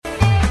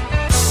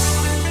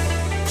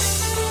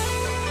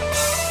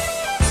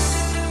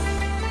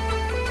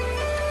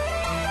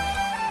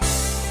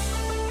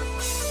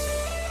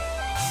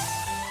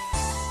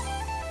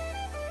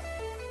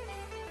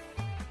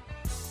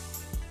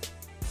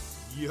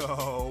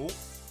Yo,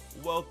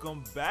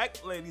 welcome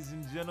back, ladies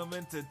and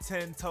gentlemen, to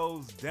 10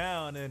 Toes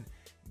Down. And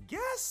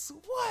guess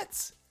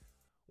what?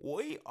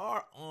 We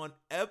are on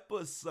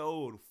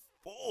episode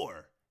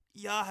 4.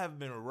 Y'all have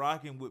been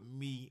rocking with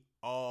me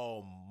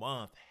all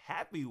month.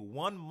 Happy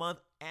 1 month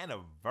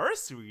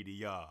anniversary to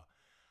y'all.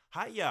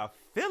 How y'all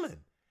feeling?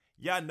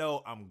 Y'all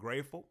know I'm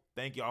grateful.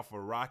 Thank y'all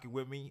for rocking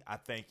with me. I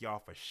thank y'all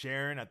for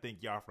sharing. I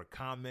thank y'all for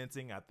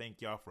commenting. I thank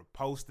y'all for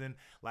posting.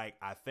 I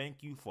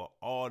thank you for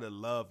all the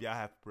love y'all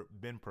have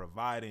been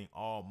providing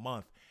all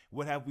month.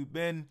 What have we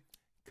been?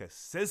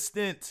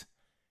 Consistent.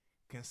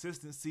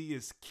 Consistency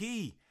is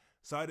key.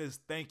 So I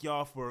just thank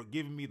y'all for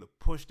giving me the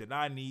push that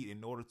I need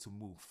in order to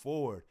move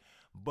forward.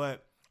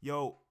 But,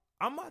 yo,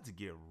 I'm about to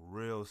get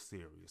real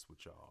serious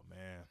with y'all,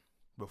 man.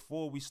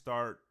 Before we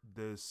start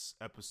this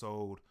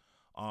episode,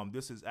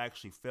 this is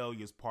actually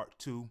Failures Part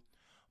 2.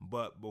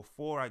 But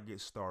before I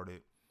get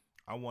started,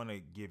 I want to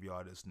give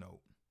y'all this note.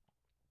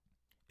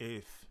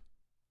 If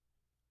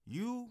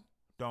you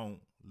don't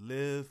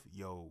live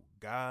your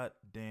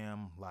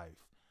goddamn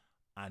life,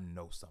 I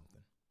know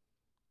something.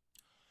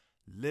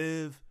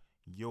 Live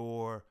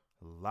your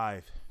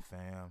life,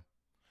 fam.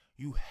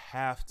 You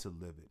have to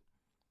live it.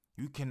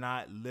 You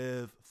cannot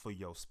live for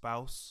your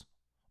spouse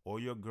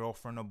or your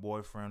girlfriend or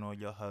boyfriend or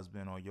your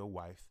husband or your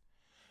wife.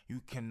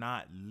 You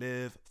cannot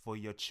live for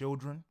your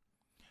children.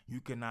 You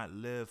cannot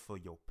live for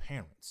your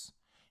parents.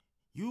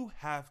 You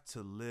have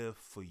to live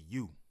for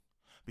you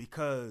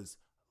because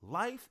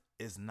life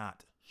is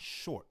not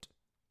short.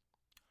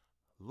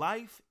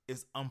 Life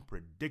is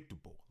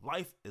unpredictable.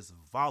 Life is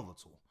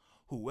volatile.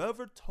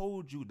 Whoever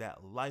told you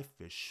that life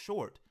is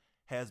short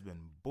has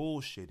been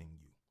bullshitting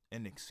you.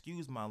 And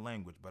excuse my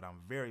language, but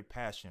I'm very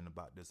passionate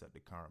about this at the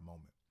current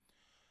moment.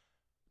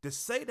 To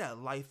say that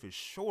life is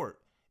short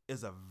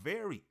is a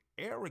very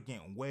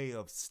arrogant way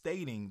of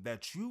stating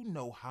that you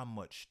know how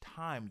much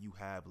time you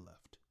have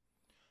left.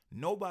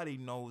 Nobody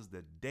knows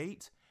the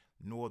date,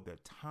 nor the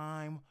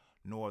time,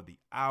 nor the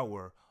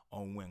hour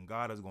on when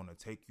God is going to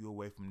take you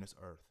away from this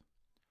earth.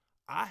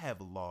 I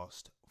have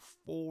lost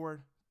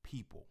 4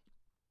 people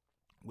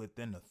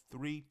within a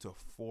 3 to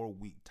 4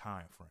 week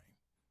time frame.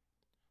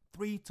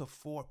 3 to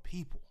 4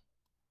 people.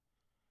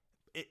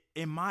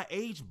 In my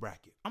age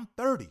bracket, I'm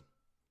 30.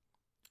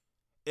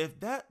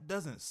 If that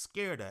doesn't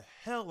scare the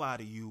hell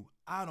out of you,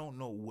 I don't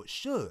know what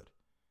should.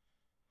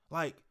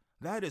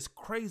 That is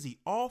crazy.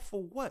 All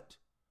for what?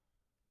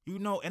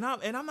 And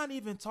I'm not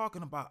even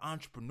talking about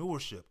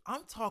entrepreneurship.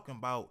 I'm talking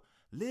about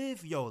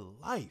live your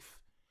life.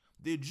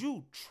 Did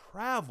you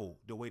travel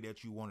the way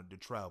that you wanted to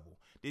travel?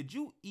 Did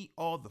you eat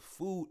all the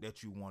food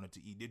that you wanted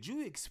to eat? Did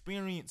you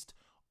experience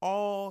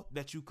all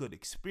that you could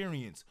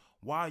experience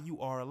while you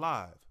are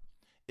alive?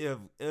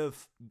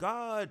 If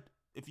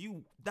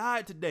you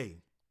died today,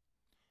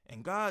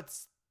 and God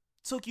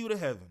took you to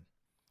heaven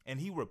and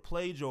he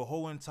replayed your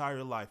whole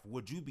entire life,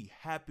 would you be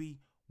happy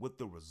with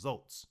the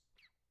results?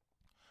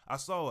 I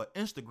saw an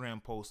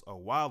Instagram post a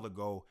while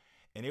ago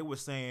and it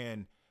was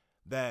saying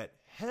that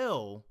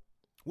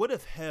what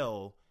if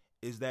hell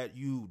is that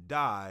you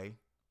die,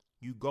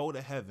 you go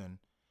to heaven,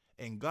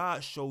 and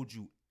God showed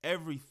you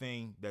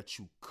everything that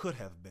you could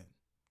have been?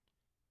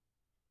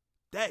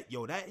 That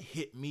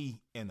hit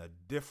me in a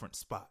different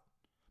spot.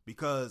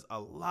 Because a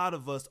lot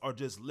of us are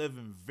just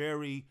living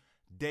very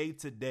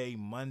day-to-day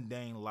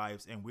mundane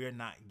lives and we're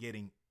not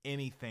getting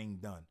anything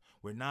done.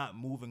 We're not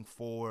moving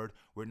forward.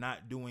 We're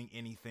not doing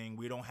anything.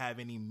 We don't have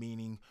any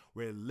meaning.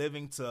 We're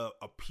living to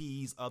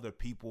appease other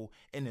people.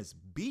 And it's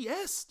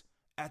BS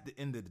at the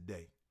end of the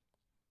day.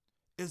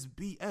 It's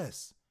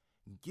BS.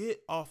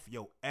 Get off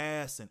your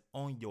ass and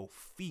on your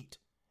feet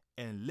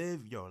and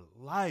live your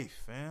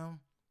life, fam.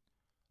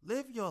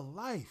 Live your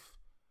life.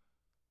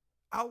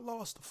 I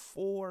lost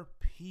 4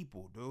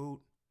 people, dude.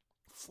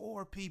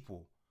 4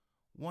 people.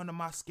 One of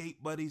my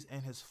skate buddies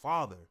and his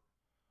father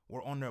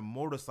were on their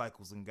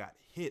motorcycles and got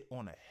hit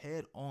on a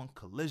head-on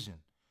collision.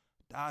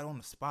 Died on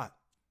the spot.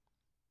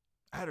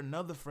 I had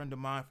another friend of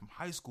mine from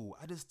high school.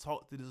 I just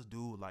talked to this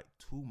dude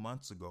 2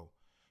 months ago.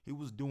 He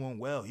was doing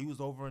well. He was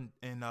over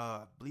in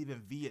I believe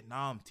in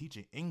Vietnam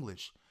teaching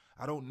English.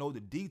 I don't know the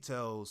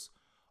details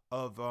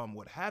of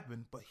what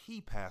happened, but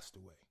he passed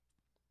away.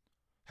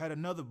 Had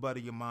another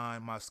buddy of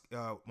mine,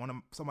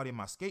 somebody in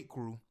my skate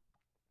crew.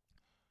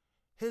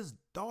 His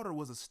daughter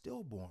was a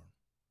stillborn.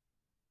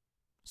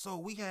 So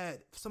we had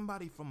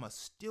somebody from a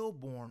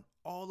stillborn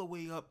all the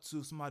way up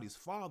to somebody's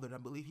father. And I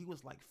believe he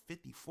was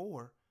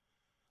 54.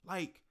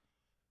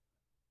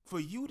 For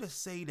you to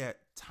say that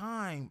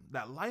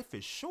life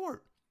is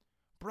short,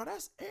 bro,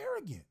 that's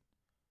arrogant.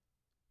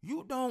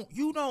 You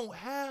don't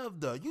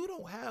have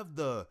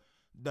the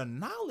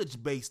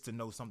knowledge base to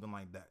know something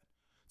like that.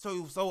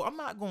 So I'm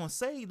not going to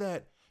say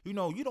that, you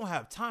don't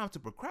have time to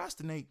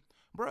procrastinate,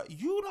 bro.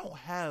 You don't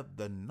have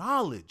the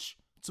knowledge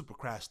to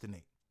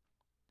procrastinate.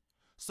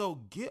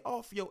 So get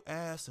off your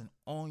ass and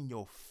on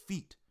your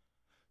feet.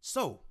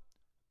 So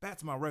back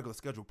to my regular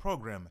scheduled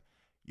programming.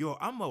 Yo,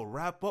 I'm going to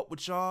wrap up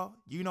with y'all.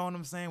 You know what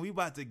I'm saying? We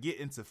about to get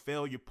into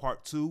failure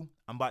part 2.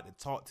 I'm about to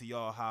talk to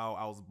y'all how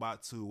I was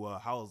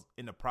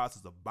in the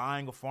process of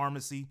buying a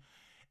pharmacy,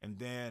 and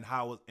then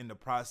how I was in the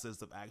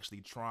process of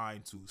actually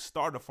trying to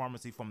start a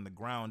pharmacy from the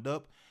ground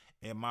up,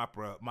 and my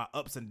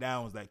ups and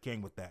downs that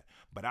came with that.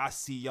 But I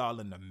see y'all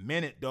in a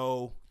minute,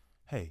 though.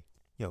 Hey,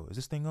 yo, is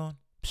this thing on?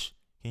 Psh,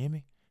 can you hear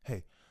me?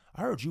 Hey,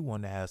 I heard you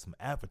want to have some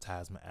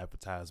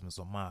advertisements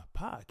on my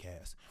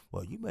podcast.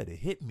 Well, you better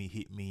hit me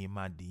in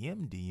my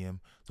DM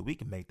so we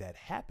can make that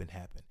happen.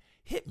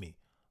 Hit me.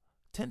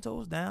 10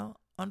 toes down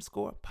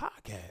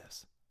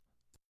 _podcast.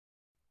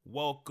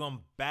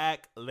 Welcome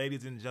back,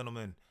 ladies and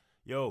gentlemen.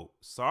 Yo,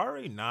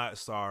 not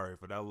sorry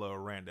for that little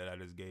rant that I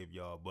just gave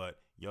y'all, but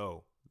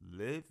yo,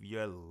 live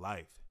your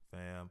life,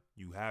 fam.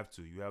 You have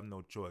to. You have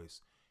no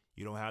choice.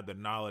 You don't have the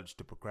knowledge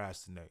to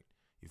procrastinate.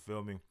 You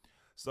feel me?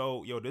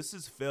 So, yo, this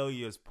is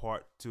failures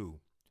part 2.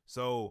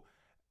 So,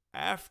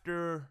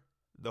 after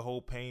the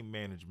whole pain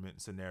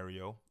management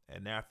scenario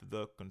and after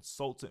the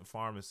consultant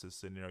pharmacist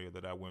scenario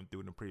that I went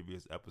through in the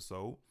previous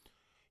episode,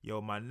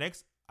 yo, my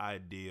next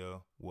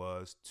idea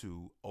was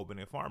to open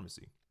a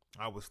pharmacy.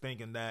 I was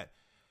thinking that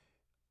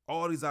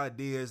all these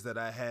ideas that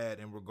I had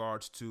in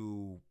regards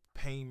to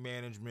pain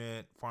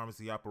management,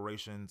 pharmacy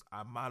operations,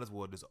 I might as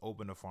well just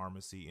open a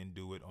pharmacy and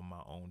do it on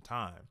my own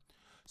time.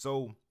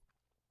 So,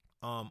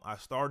 I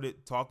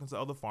started talking to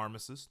other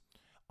pharmacists,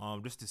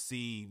 just to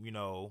see,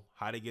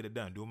 how to get it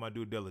done, doing my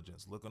due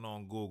diligence, looking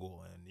on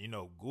Google. And,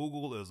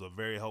 Google is a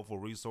very helpful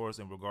resource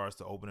in regards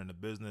to opening a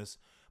business,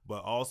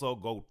 but also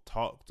go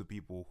talk to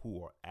people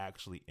who are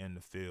actually in the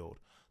field.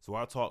 So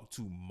I talked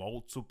to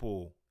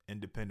multiple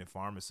independent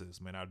pharmacists,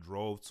 man. I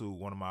drove to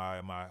one of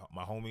my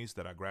homies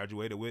that I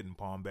graduated with in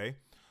Palm Bay.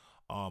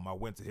 I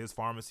went to his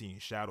pharmacy and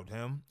shadowed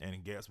him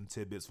and get some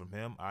tidbits from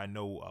him. I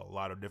know a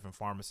lot of different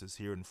pharmacists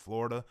here in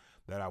Florida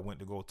that I went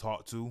to go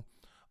talk to.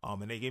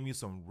 And they gave me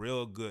some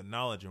real good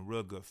knowledge and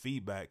real good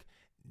feedback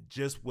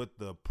just with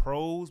the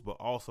pros, but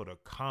also the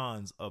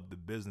cons of the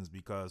business,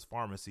 because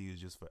pharmacy is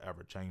just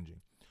forever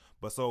changing.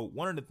 But so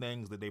one of the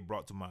things that they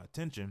brought to my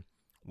attention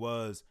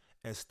was,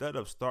 instead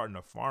of starting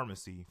a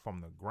pharmacy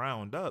from the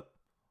ground up,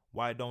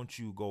 why don't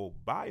you go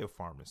buy a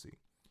pharmacy?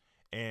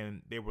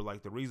 And they were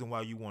like, the reason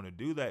why you want to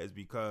do that is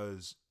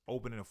because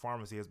opening a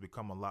pharmacy has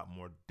become a lot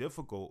more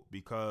difficult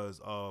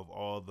because of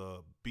all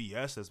the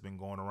BS that's been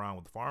going around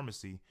with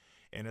pharmacy.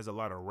 And there's a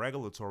lot of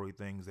regulatory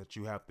things that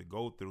you have to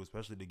go through,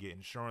 especially to get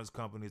insurance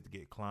companies, to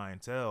get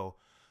clientele.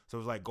 So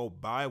it's like, go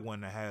buy one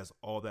that has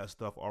all that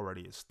stuff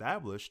already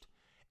established,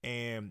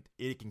 and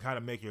it can kind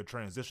of make your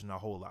transition a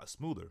whole lot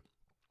smoother.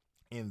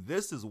 And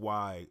this is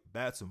why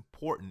that's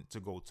important,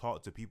 to go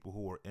talk to people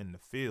who are in the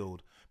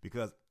field,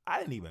 because I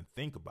didn't even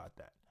think about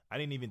that. I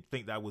didn't even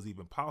think that was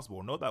even possible,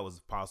 or know that was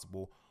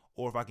possible,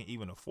 or if I can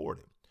even afford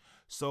it.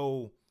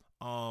 So,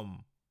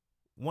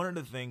 one of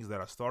the things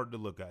that I started to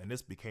look at, and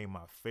this became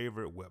my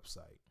favorite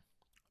website,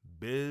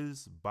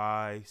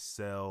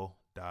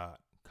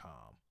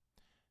 bizbuysell.com.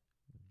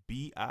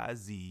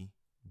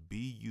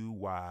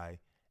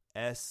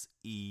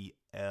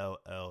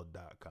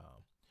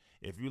 bizbuysell.com.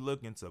 If you're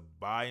looking to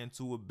buy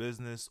into a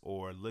business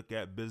or look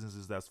at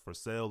businesses that's for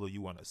sale, or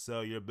you want to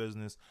sell your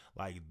business,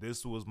 like,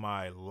 this was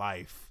my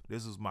life.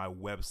 This is my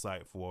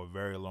website for a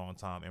very long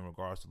time in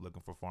regards to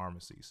looking for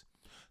pharmacies.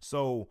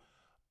 So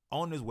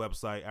on this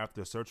website,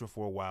 after searching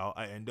for a while,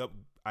 I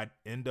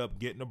end up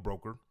getting a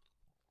broker.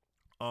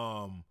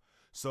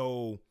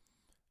 So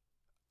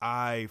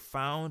I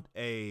found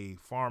a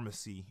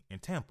pharmacy in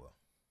Tampa.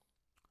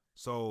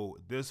 So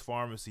this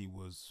pharmacy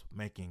was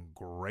making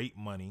great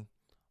money.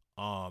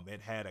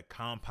 It had a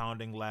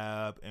compounding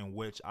lab in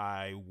which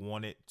I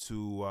wanted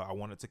to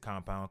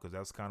compound, because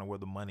that's kind of where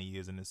the money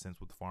is in a sense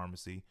with the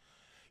pharmacy.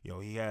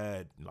 He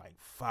had like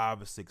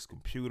 5 or 6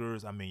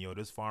 computers. I mean,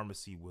 this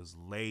pharmacy was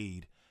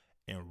laid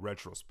in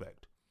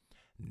retrospect.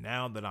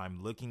 Now that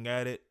I'm looking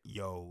at it,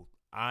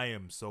 I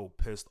am so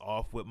pissed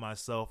off with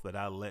myself that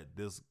I let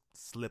this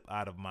slip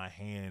out of my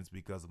hands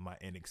because of my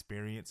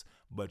inexperience.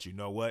 But you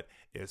know what?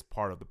 It's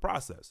part of the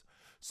process.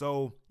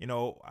 So,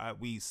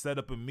 we set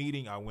up a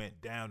meeting. I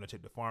went down to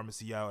check the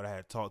pharmacy out. I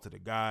had talked to the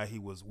guy. He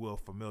was well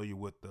familiar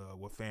with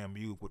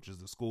FAMU, which is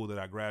the school that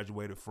I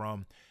graduated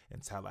from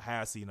in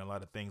Tallahassee, and a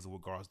lot of things in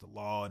regards to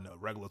law and the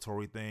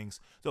regulatory things.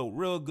 So,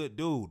 real good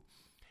dude.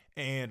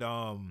 And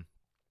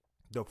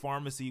the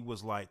pharmacy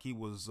was like, he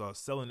was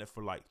selling it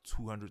for like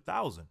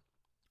 $200,000.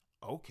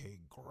 Okay,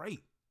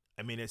 great.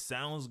 I mean, it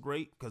sounds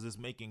great because it's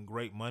making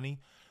great money,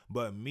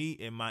 but me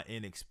and my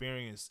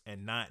inexperience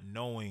and not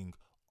knowing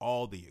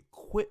all the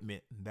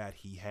equipment that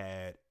he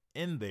had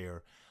in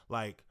there,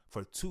 like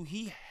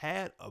he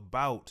had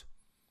about,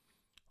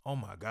 oh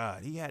my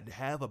God, he had to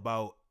have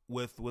about,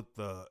 with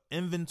the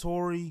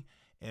inventory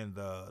and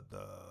the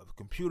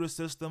computer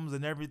systems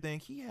and everything,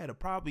 he had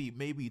probably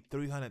maybe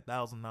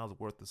 $300,000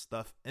 worth of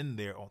stuff in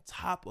there on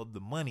top of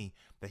the money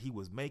that he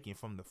was making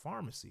from the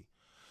pharmacy.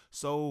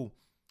 So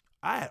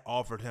I had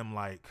offered him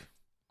like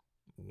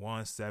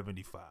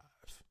 $175,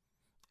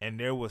 and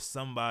there was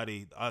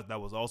somebody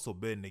that was also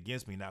bidding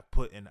against me, not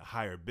put in a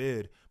higher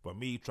bid, but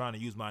me trying to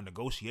use my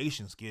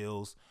negotiation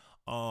skills.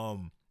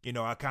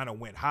 I kind of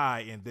went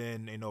high, and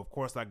then, of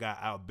course I got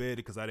outbid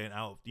because I didn't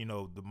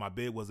my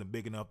bid wasn't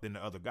big enough than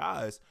the other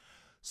guys.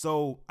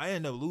 So I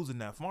ended up losing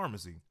that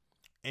pharmacy.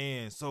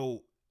 And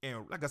so,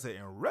 and like I said,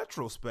 in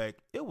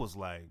retrospect, it was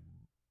like,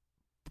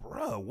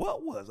 bruh,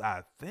 what was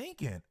I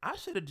thinking? I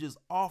should have just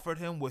offered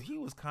him what he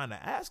was kind of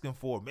asking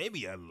for,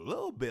 maybe a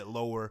little bit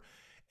lower,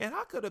 and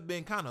I could have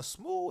been kind of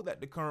smooth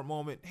at the current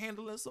moment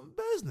handling some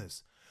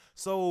business.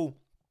 So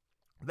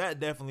that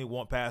definitely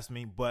went past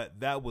me, but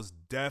that was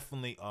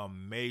definitely a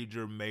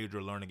major,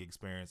 major learning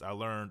experience. I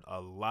learned a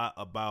lot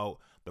about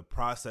the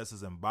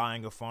processes in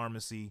buying a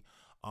pharmacy.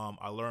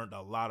 I learned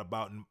a lot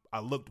I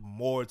looked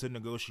more into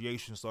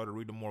negotiation, started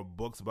reading more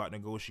books about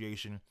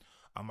negotiation.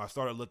 I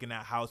started looking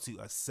at how to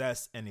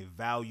assess and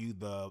evaluate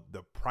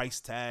the price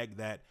tag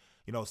that,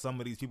 some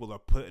of these people are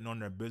putting on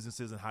their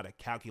businesses and how to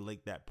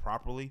calculate that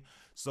properly.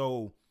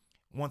 So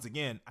once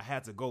again, I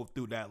had to go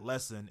through that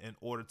lesson in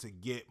order to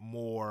get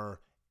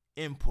more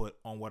input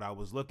on what I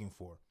was looking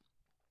for.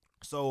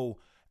 So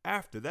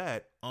after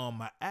that,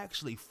 I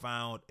actually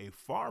found a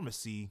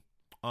pharmacy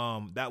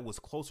that was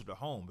closer to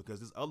home, because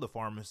this other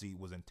pharmacy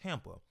was in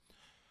Tampa.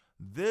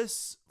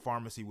 This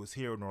pharmacy was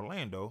here in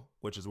Orlando,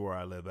 which is where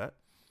I live at.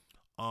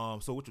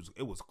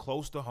 It was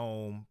close to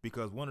home,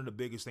 because one of the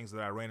biggest things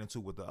that I ran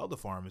into with the other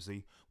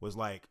pharmacy was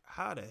like,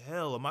 how the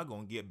hell am I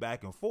going to get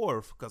back and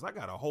forth? Because I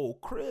got a whole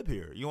crib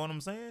here. You know what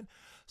I'm saying?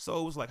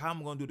 So it was like, how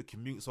am I going to do the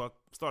commute? So I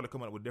started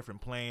coming up with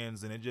different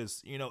plans, and it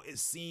just, it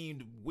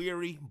seemed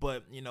weary,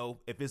 but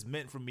if it's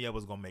meant for me, I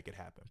was going to make it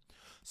happen.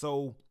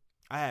 So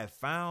I had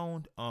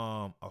found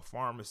a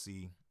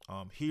pharmacy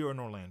here in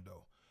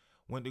Orlando.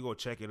 Went to go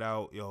check it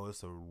out.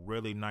 It's a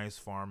really nice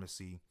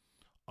pharmacy.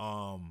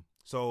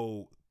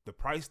 So the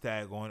price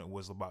tag on it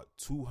was about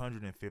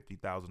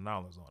 $250,000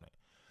 on it.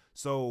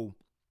 So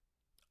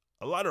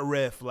a lot of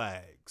red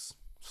flags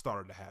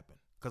started to happen,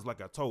 because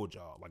like I told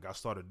y'all, I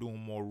started doing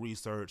more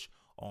research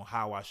on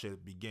how I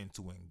should begin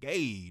to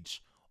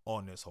engage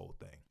on this whole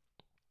thing.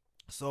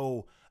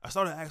 So I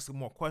started asking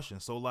more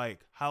questions. So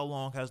how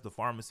long has the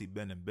pharmacy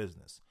been in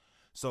business?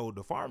 So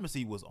the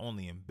pharmacy was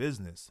only in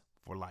business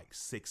for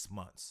 6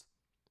 months.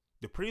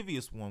 The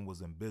previous one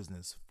was in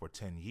business for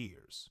 10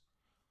 years.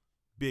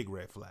 Big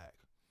red flag.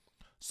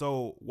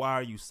 So why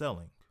are you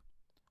selling?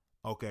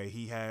 Okay,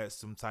 he had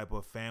some type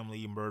of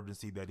family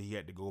emergency that he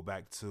had to go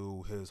back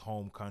to his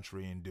home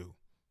country and do.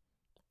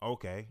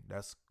 Okay,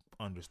 that's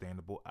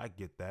understandable. I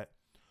get that.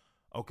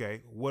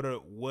 Okay,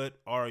 who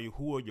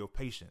are your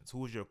patients?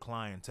 Who is your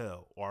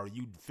clientele? Are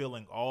you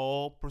filling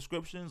all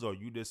prescriptions, or are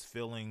you just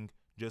filling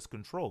just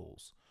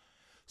controls?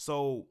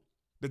 So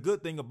the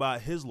good thing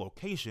about his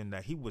location,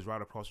 that he was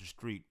right across the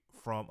street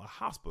from a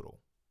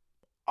hospital.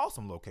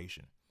 Awesome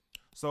location.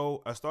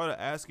 So I started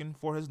asking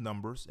for his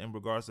numbers in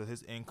regards to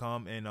his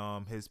income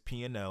and his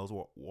P&Ls,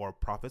 or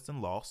profits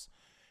and loss.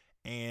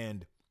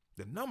 And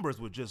the numbers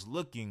were just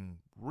looking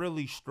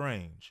really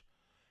strange.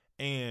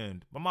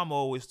 And my mama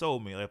always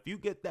told me, if you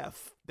get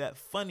that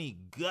funny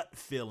gut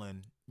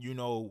feeling, you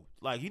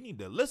need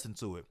to listen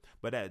to it.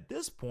 But at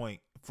this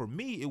point, for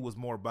me, it was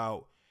more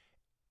about,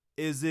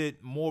 is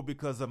it more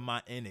because of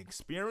my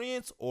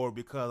inexperience, or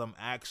because I'm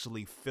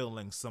actually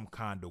feeling some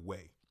kind of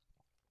way?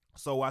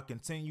 So I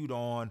continued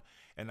on,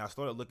 and I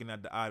started looking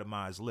at the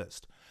itemized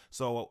list.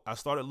 So I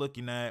started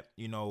looking at,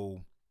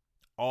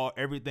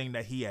 everything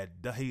that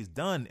he's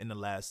done in the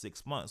last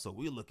 6 months. So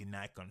we're looking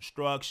at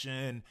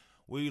construction,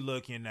 we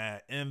looking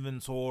at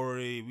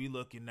inventory, we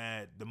looking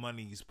at the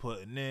money he's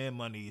putting in,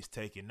 money he's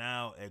taking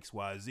out,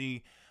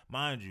 XYZ.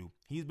 Mind you,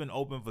 he's been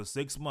open for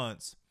 6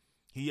 months.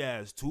 He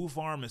has 2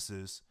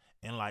 pharmacists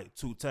and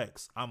 2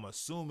 techs. I'm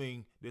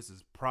assuming this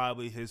is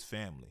probably his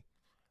family.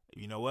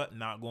 You know what?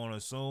 Not going to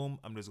assume.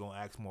 I'm just going to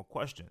ask more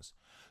questions.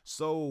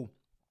 So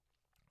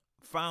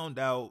found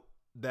out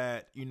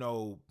that,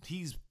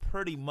 he's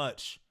pretty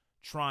much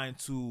trying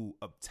to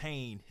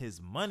obtain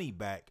his money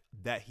back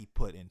that he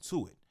put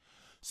into it.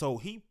 So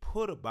he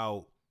put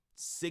about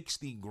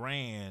 60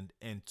 grand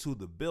into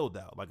the build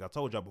out. Like I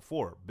told y'all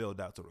before,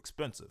 build outs are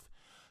expensive.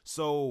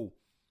 So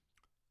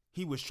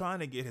he was trying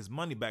to get his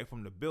money back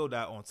from the build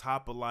out, on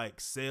top of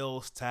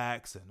sales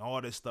tax and all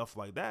this stuff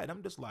like that. And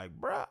I'm just like,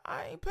 bruh,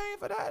 I ain't paying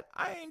for that.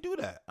 I ain't do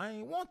that. I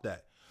ain't want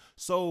that.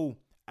 So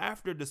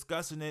after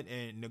discussing it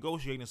and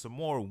negotiating some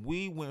more,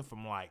 we went from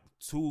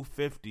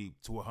 $250,000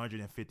 to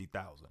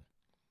 $150,000.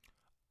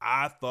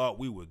 I thought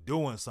we were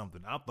doing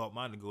something. I thought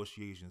my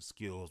negotiation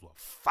skills were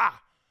fire.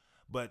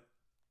 But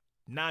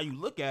now you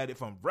look at it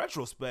from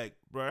retrospect,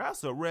 bro,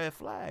 that's a red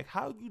flag.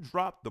 How you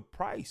drop the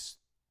price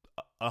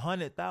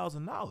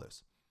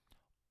 $100,000?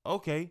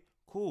 Okay,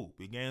 cool.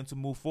 Began to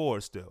move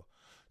forward still.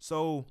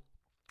 So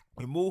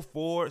we moved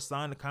forward,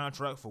 signed the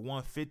contract for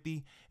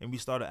 $150,000, and we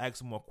started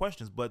asking more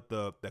questions. But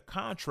the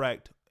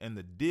contract and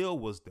the deal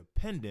was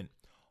dependent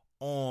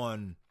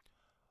on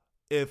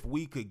if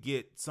we could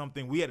get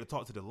something. We had to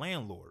talk to the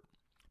landlord,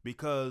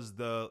 because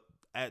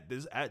at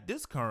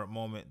this current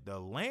moment, the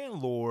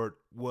landlord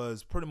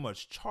was pretty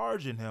much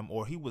charging him,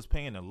 or he was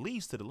paying a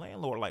lease to the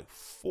landlord like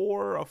 $4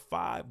 or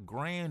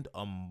 $5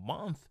 a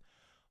month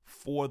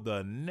for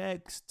the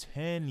next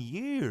 10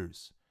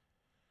 years.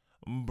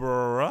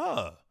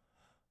 Bruh,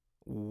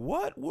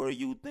 what were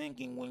you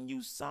thinking when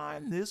you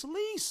signed this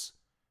lease?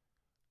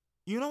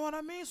 You know what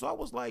I mean? So I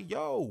was like,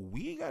 yo,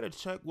 we got to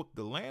check with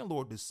the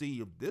landlord to see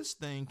if this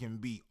thing can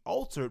be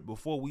altered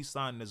before we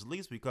sign this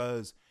lease,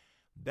 because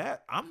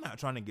that I'm not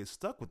trying to get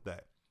stuck with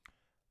that.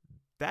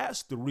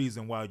 That's the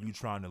reason why you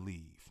trying to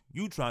leave.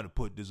 You trying to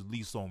put this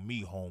lease on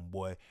me,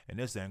 homeboy, and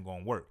this ain't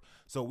gonna work.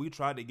 So we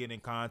tried to get in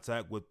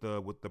contact with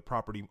the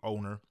property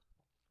owner,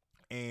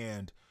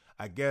 and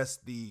I guess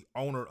the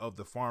owner of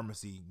the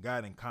pharmacy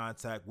got in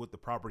contact with the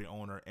property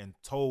owner and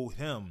told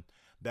him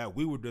that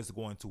we were just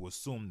going to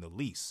assume the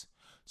lease.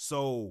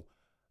 So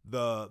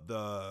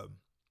the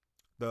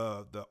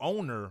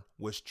owner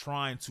was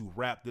trying to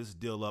wrap this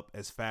deal up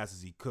as fast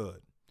as he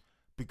could,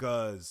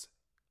 because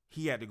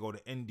he had to go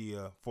to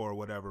India for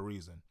whatever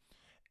reason.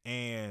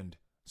 And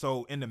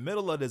so in the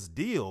middle of this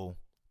deal,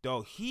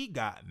 though, he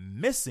got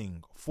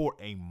missing for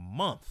a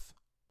month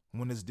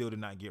when this deal did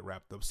not get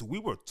wrapped up. So we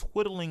were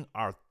twiddling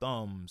our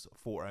thumbs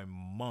for a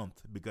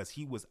month because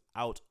he was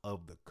out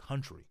of the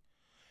country.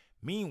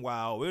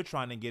 Meanwhile, we're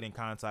trying to get in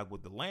contact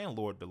with the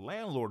landlord. The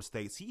landlord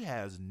states he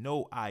has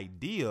no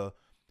idea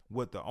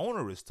what the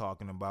owner is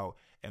talking about,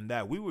 and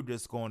that we were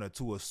just going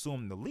to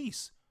assume the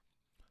lease.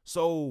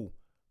 So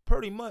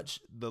pretty much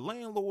the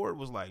landlord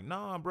was like,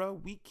 nah, bro,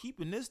 we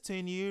keeping this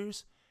 10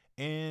 years.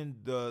 And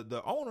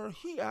the owner,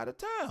 he out of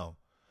town.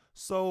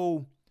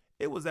 So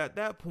it was at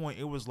that point,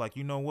 it was like,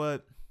 you know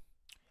what?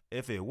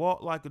 If it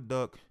walked like a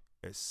duck,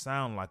 it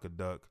sound like a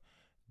duck.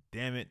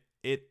 Damn it,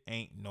 it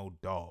ain't no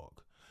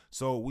dog.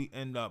 So we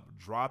end up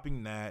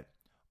dropping that.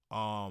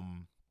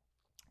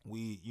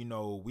 We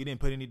didn't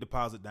put any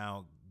deposit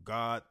down.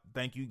 God,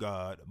 thank you,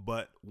 God.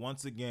 But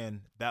once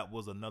again, that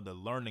was another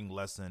learning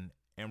lesson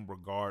in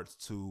regards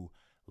to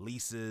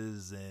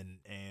leases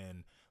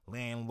and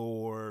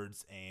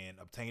landlords and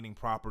obtaining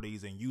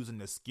properties, and using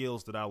the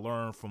skills that I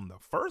learned from the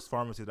first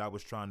pharmacy that I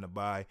was trying to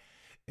buy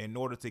in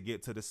order to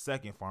get to the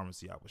second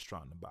pharmacy I was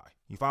trying to buy.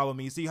 You follow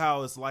me? See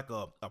how it's like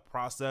a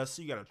process?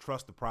 You got to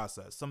trust the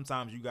process.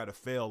 Sometimes you got to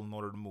fail in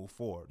order to move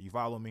forward. You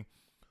follow me?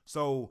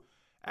 So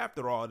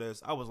after all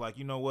this, I was like,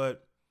 you know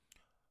what?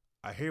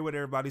 I hear what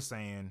everybody's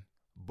saying,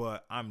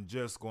 but I'm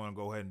just going to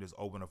go ahead and just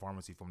open a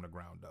pharmacy from the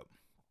ground up.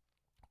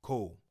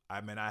 Cool.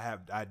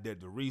 I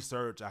did the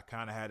research. I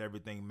kind of had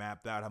everything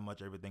mapped out, how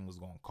much everything was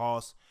going to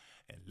cost.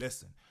 And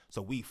listen,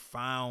 so we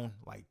found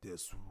like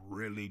this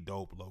really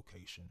dope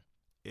location.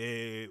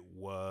 It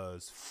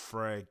was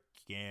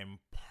freaking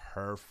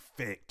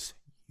perfect.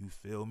 You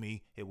feel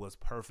me? It was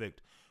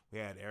perfect. We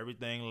had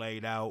everything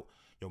laid out.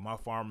 My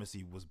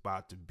pharmacy was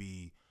about to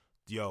be,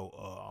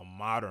 a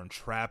modern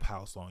trap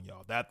house on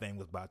y'all. That thing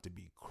was about to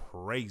be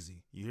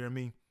crazy. You hear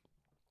me?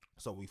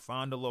 So we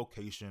found a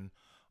location.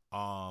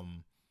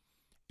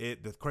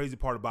 The crazy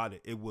part about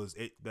it,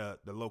 the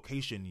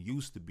location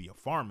used to be a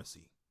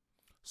pharmacy.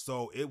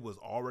 So it was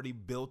already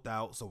built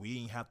out. So we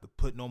didn't have to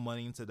put no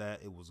money into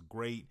that. It was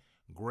great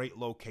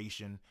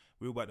location.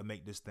 We were about to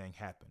make this thing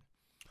happen.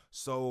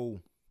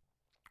 So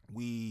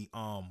we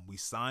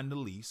signed the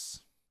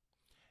lease,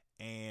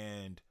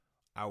 and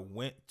I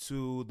went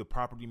to the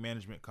property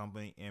management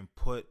company and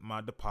put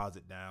my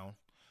deposit down.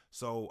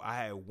 So I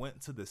had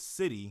went to the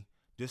city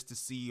just to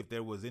see if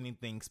there was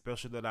anything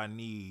special that I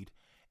need.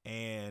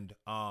 And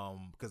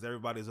because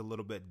everybody's a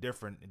little bit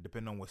different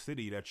depending on what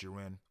city that you're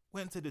in,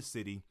 went to the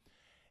city,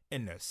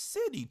 and the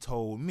city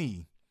told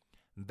me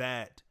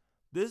that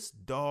this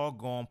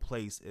doggone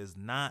place is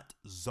not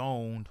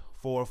zoned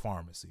for a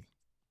pharmacy.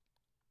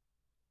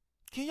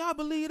 Can y'all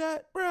believe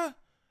that, bruh?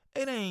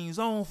 It ain't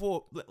zoned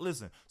for.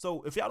 Listen,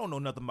 so if y'all don't know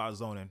nothing about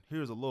zoning,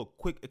 here's a little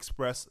quick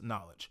express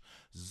knowledge.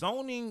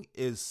 Zoning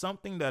is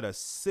something that a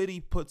city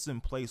puts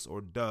in place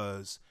or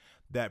does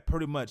that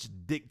pretty much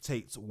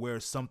dictates where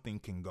something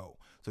can go.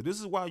 So this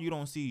is why you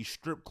don't see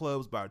strip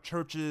clubs by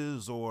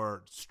churches,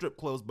 or strip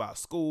clubs by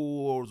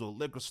schools, or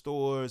liquor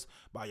stores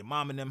by your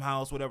mom and them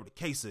house, whatever the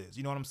case is.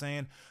 You know what I'm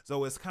saying?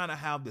 So it's kind of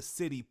how the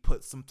city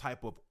puts some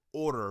type of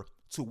order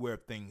to where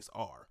things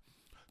are.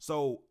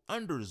 So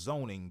under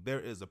zoning, there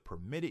is a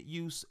permitted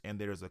use and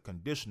there is a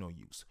conditional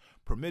use.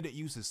 Permitted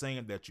use is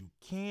saying that you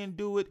can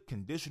do it.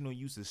 Conditional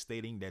use is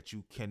stating that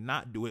you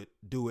cannot do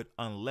it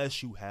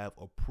unless you have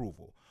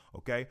approval.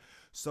 Okay,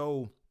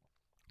 so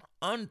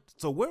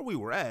where we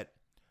were at,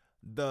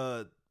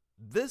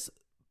 this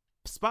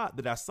spot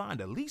that I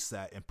signed a lease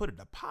at and put a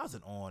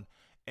deposit on,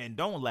 and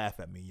don't laugh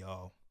at me,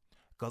 y'all,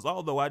 because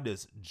although I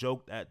just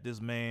joked at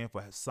this man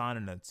for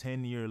signing a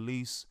 10-year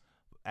lease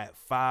at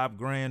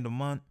 $5,000 a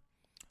month,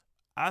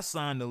 I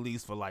signed the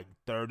lease for like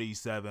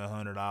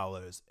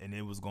 $3,700, and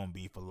it was going to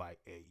be for like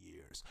 8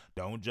 years.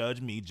 Don't judge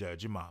me,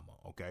 judge your mama,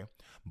 okay?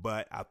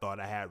 But I thought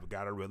I had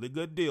got a really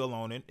good deal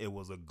on it. It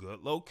was a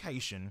good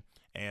location,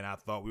 and I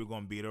thought we were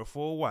going to be there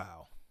for a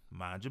while.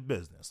 Mind your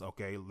business,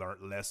 okay?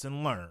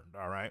 Lesson learned,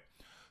 all right?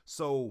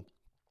 So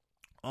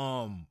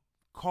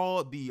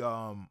called the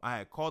I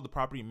had called the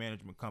property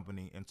management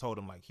company and told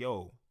them like,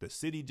 yo, the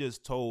city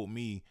just told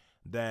me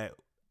that,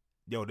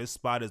 yo, this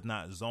spot is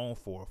not zoned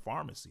for a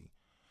pharmacy.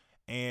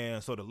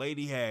 And so the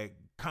lady had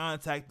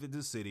contacted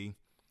the city.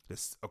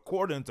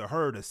 According to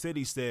her, the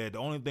city said the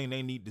only thing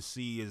they need to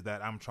see is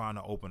that I'm trying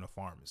to open a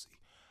pharmacy.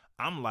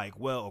 I'm like,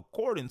 well,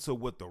 according to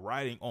what the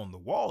writing on the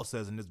wall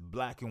says in this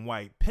black and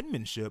white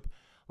penmanship,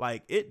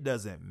 like, it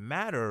doesn't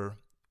matter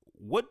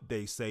what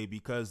they say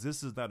because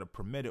this is not a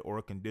permitted or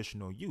a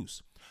conditional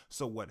use.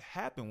 So what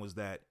happened was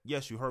that,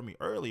 yes, you heard me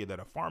earlier that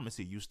a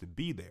pharmacy used to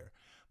be there.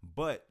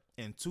 But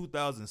in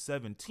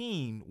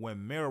 2017,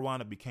 when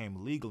marijuana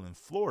became legal in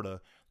Florida,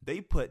 they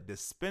put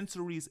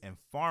dispensaries and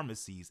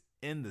pharmacies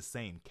in the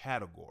same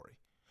category.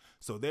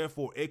 So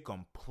therefore, it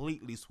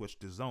completely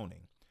switched to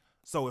zoning.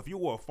 So if you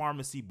were a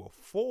pharmacy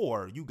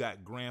before, you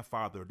got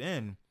grandfathered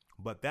in,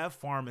 but that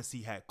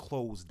pharmacy had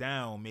closed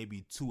down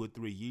maybe 2 or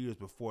 3 years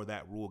before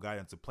that rule got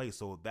into place.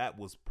 So that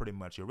was pretty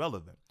much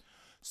irrelevant.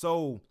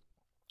 So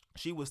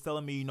she was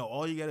telling me,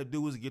 all you got to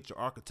do is get your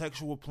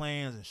architectural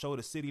plans and show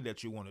the city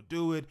that you want to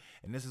do it.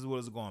 And this is what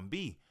it's going to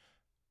be.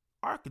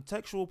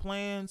 Architectural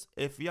plans,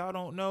 if y'all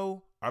don't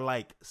know, are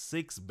like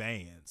 6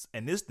 bands.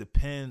 And this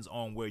depends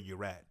on where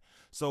you're at.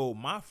 So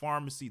my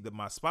pharmacy,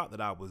 my spot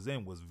that I was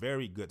in was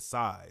very good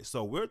size.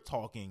 So we're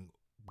talking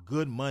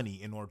good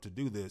money in order to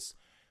do this.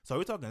 So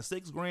we're talking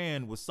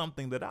 $6,000 with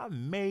something that I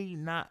may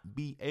not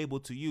be able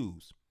to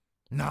use.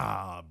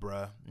 Nah,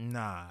 bruh.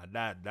 Nah,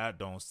 that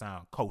don't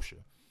sound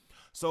kosher.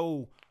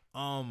 So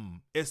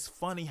it's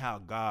funny how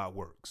God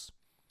works,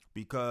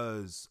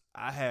 because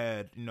I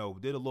had, did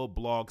a little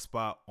blog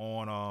spot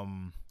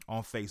on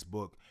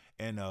Facebook,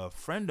 and a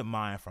friend of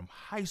mine from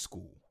high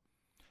school.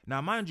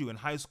 Now, mind you, in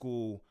high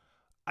school,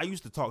 I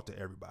used to talk to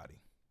everybody.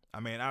 I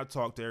mean, I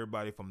talked to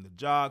everybody from the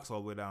jocks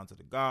all the way down to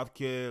the goth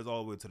kids,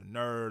 all the way to the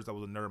nerds. I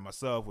was a nerd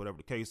myself, whatever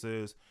the case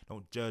is.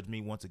 Don't judge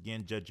me. Once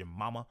again, judge your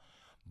mama.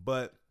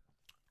 But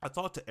I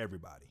talked to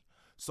everybody.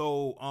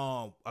 So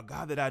a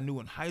guy that I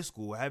knew in high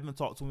school, I haven't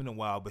talked to him in a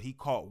while, but he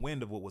caught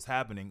wind of what was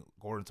happening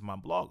according to my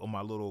blog, on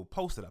my little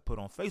post that I put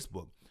on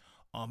Facebook.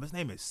 His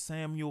name is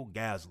Samuel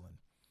Gaslin.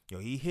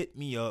 He hit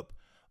me up,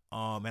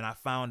 and I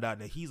found out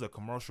that he's a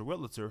commercial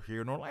realtor here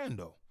in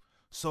Orlando.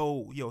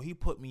 So, he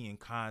put me in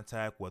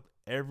contact with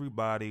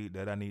everybody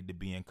that I need to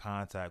be in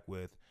contact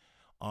with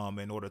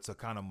in order to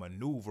kind of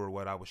maneuver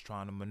what I was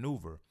trying to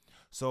maneuver.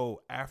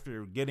 So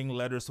after getting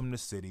letters from the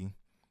city,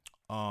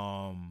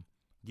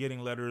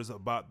 getting letters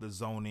about the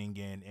zoning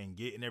and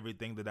getting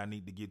everything that I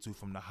need to get to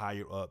from the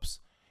higher ups,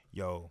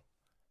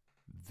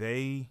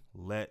 they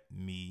let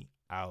me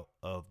out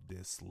of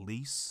this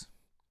lease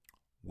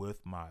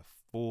with my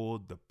full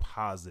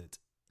deposit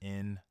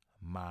in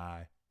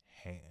my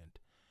hand.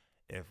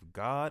 If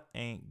God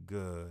ain't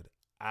good,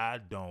 I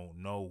don't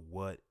know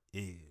what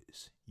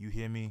is. You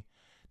hear me?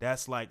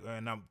 That's like,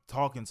 and I'm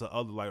talking to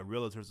other like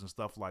realtors and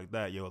stuff like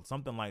that.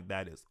 Something like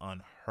that is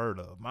unheard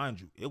of. Mind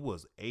you, it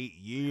was 8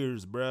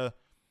 years, bruh.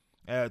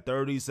 At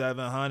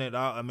 3,700.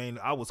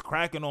 I was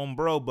cracking on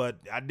bro, but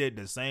I did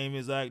the same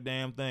exact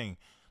damn thing.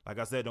 Like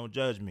I said, don't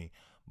judge me.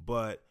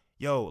 But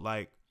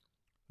God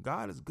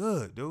is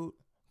good, dude.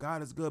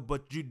 God is good.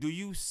 But do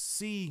you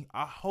see,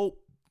 I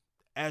hope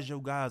as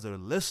you guys are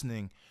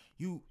listening,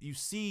 you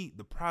see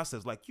the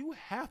process. Like, you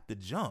have to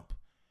jump.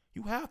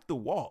 You have to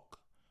walk.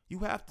 You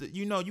have to,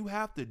 you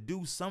have to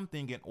do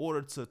something in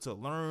order to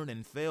learn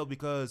and fail,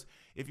 because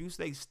if you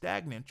stay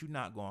stagnant, you're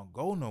not going to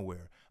go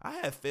nowhere. I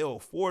have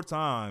failed 4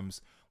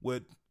 times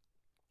with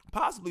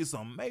possibly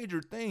some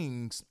major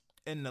things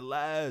in the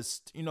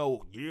last,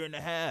 year and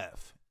a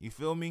half. You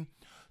feel me?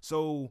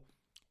 So,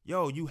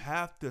 you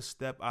have to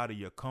step out of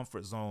your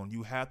comfort zone.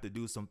 You have to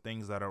do some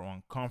things that are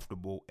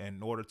uncomfortable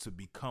in order to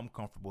become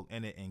comfortable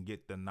in it and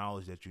get the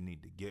knowledge that you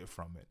need to get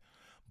from it.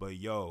 But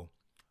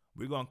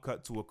we're going to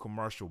cut to a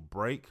commercial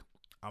break.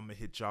 I'm going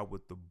to hit y'all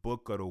with the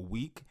book of the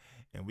week,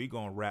 and we're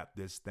going to wrap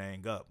this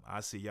thing up.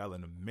 I'll see y'all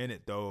in a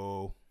minute,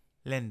 though.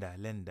 Linda,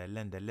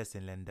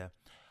 listen, Linda.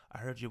 I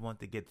heard you want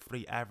to get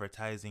free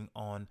advertising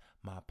on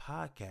my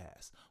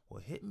podcast.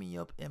 Well, hit me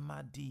up in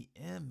my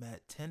DM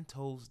at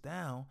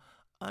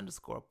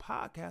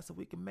 10toesdown_podcast so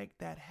we can make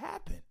that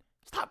happen.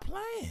 Stop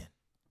playing.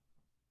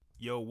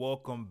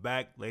 Welcome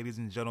back, ladies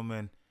and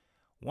gentlemen.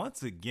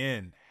 Once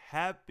again,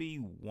 happy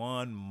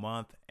 1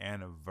 month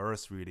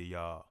anniversary to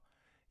y'all.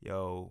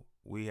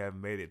 We have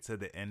made it to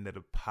the end of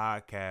the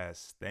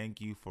podcast.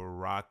 Thank you for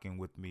rocking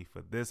with me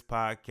for this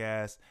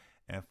podcast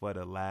and for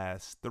the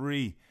last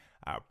 3.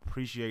 I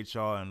appreciate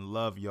y'all and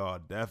love y'all,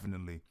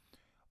 definitely.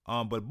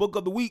 But book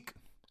of the week,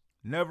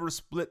 Never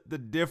Split the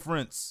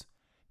Difference.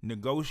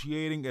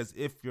 Negotiating as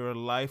if your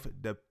life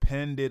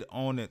depended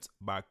on it,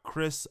 by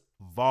Chris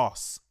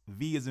Voss.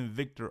 V as in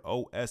Victor,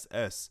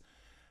 OSS.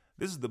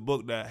 This is the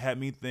book that had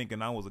me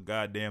thinking I was a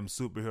goddamn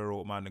superhero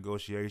with my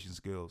negotiation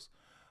skills.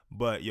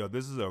 But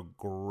this is a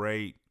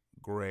great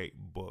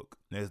book.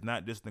 It's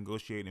not just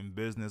negotiating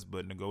business,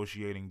 but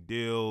negotiating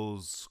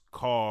deals,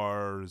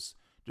 cars,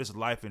 just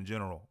life in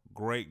general.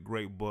 Great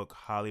book.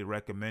 Highly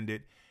recommend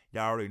it.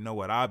 Y'all already know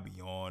what I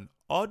be on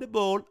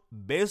Audible.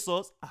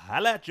 Besos.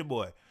 Holla at your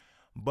boy.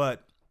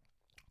 But,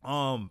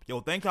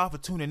 thank y'all for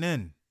tuning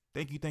in.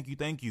 Thank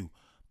you.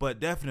 But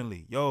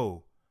definitely,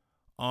 call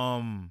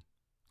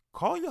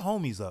your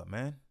homies up,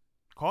 man.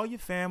 Call your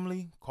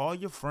family, call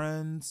your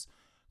friends,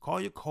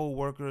 call your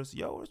coworkers.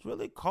 It's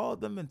really call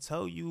them and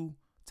tell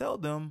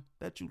them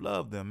that you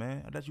love them,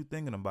 man, that you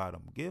thinking about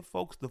them. Give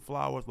folks the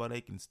flowers while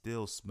they can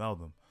still smell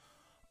them.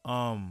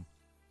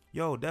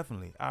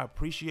 Definitely. I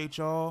appreciate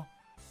y'all.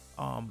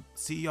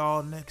 See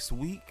y'all next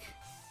week.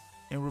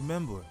 And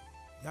remember,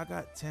 y'all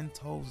got 10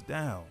 toes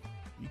down.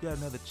 You got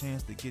another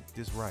chance to get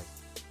this right.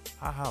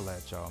 I holla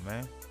at y'all,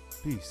 man.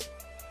 Peace.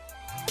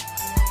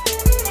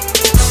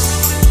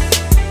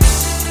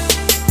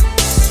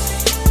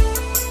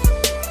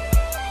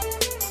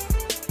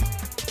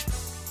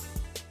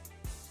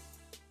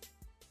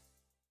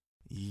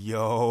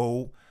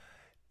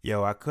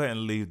 I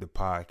couldn't leave the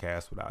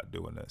podcast without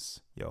doing this.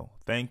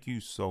 Thank you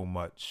so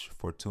much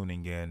for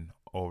tuning in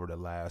over the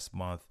last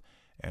month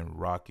and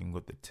rocking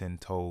with the 10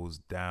 Toes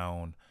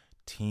Down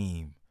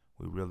team.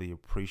 We really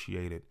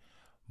appreciate it.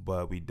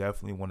 But we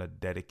definitely want to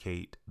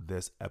dedicate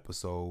this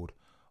episode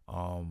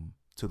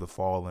to the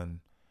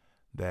fallen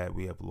that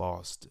we have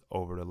lost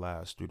over the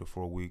last 3 to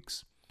 4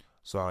 weeks.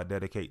 So I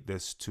dedicate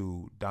this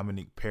to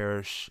Dominique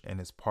Parrish and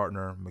his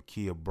partner,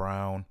 Makia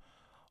Brown,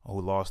 who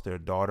lost their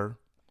daughter.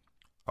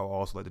 I would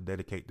also like to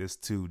dedicate this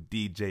to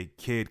DJ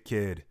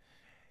Kid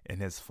and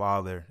his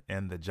father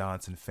and the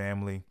Johnson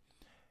family.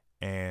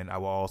 And I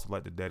would also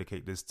like to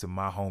dedicate this to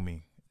my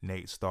homie,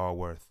 Nate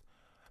Starworth.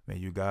 May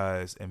you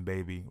guys and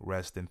baby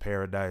rest in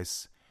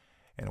paradise,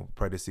 and I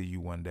pray to see you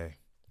one day.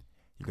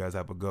 You guys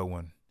have a good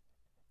one.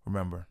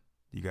 Remember,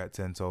 you got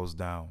 10 toes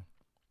down.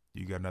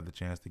 You got another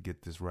chance to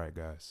get this right,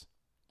 guys.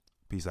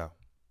 Peace out.